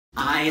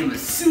I am a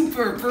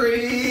super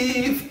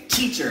brave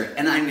teacher,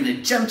 and I'm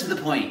gonna jump to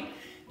the point.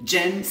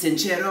 Jen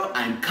Sincero,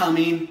 I'm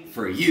coming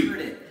for you.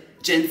 Heard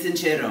it. Jen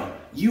Sincero,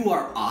 you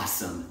are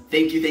awesome.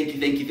 Thank you, thank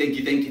you, thank you, thank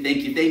you, thank you, thank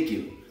you, thank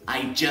you.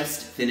 I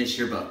just finished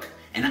your book,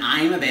 and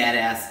I'm a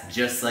badass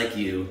just like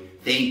you.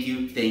 Thank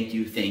you, thank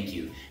you, thank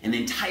you. And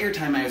the entire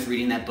time I was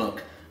reading that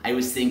book, I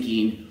was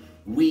thinking,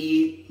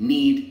 we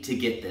need to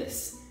get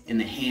this in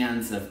the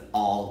hands of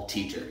all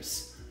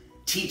teachers.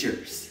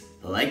 Teachers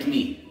like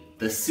me,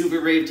 the super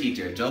brave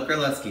teacher, Joel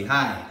Carlovsky.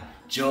 Hi,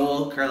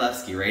 Joel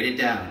Carlovsky, write it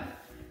down.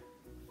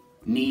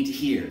 Need to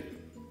hear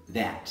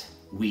that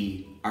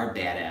we are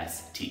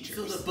badass teachers.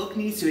 So the book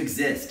needs to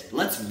exist.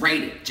 Let's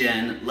write it,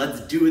 Jen. Let's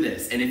do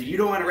this. And if you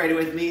don't want to write it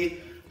with me,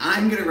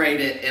 I'm gonna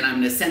write it and I'm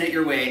gonna send it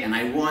your way and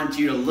I want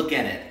you to look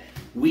at it.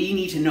 We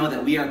need to know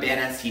that we are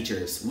badass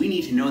teachers. We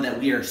need to know that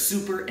we are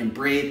super and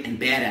brave and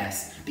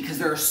badass because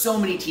there are so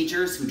many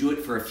teachers who do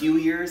it for a few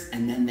years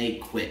and then they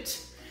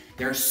quit.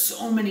 There are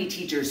so many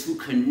teachers who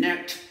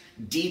connect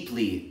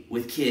deeply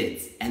with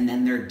kids and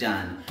then they're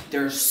done.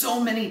 There are so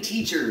many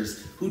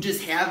teachers who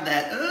just have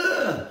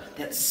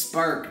that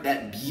spark,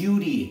 that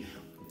beauty,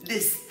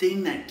 this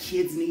thing that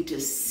kids need to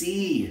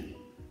see,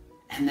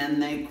 and then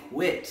they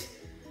quit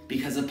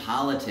because of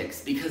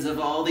politics, because of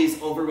all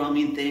these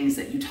overwhelming things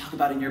that you talk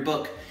about in your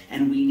book.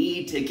 And we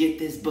need to get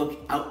this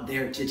book out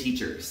there to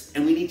teachers,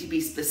 and we need to be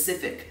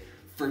specific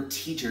for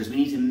teachers. We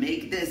need to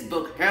make this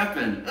book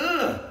happen.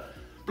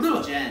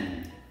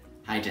 Jen,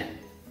 hi Jen.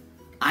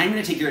 I'm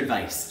gonna take your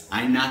advice.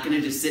 I'm not gonna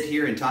just sit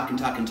here and talk and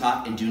talk and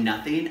talk and do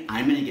nothing.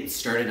 I'm gonna get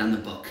started on the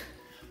book.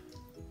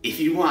 If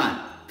you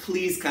want,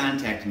 please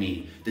contact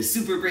me,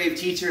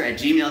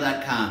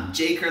 thesuperbraveteacher@gmail.com,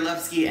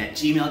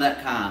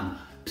 jcarlovsky@gmail.com.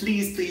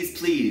 Please, please,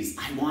 please,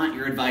 I want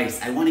your advice.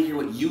 I wanna hear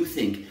what you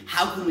think.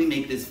 How can we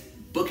make this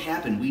book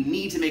happen? We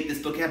need to make this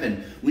book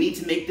happen. We need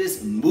to make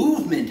this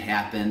movement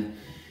happen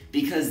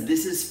because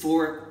this is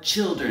for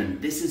children.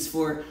 This is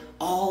for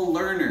all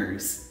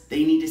learners.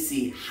 They need to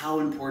see how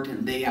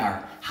important they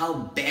are,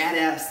 how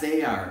badass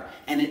they are.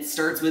 And it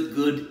starts with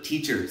good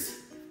teachers.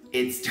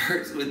 It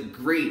starts with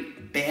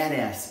great,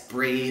 badass,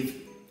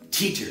 brave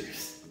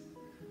teachers.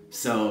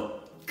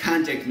 So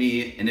contact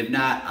me, and if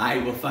not, I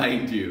will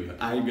find you.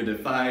 I'm gonna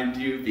find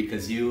you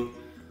because you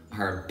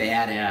are a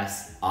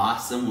badass,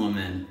 awesome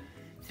woman.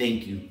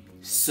 Thank you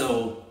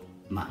so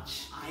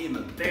much. I am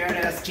a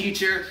badass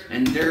teacher,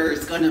 and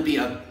there's gonna be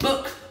a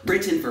book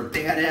written for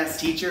badass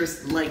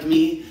teachers like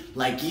me,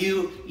 like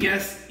you.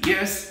 Yes,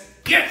 yes,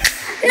 yes!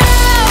 No,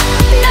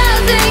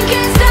 nothing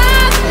can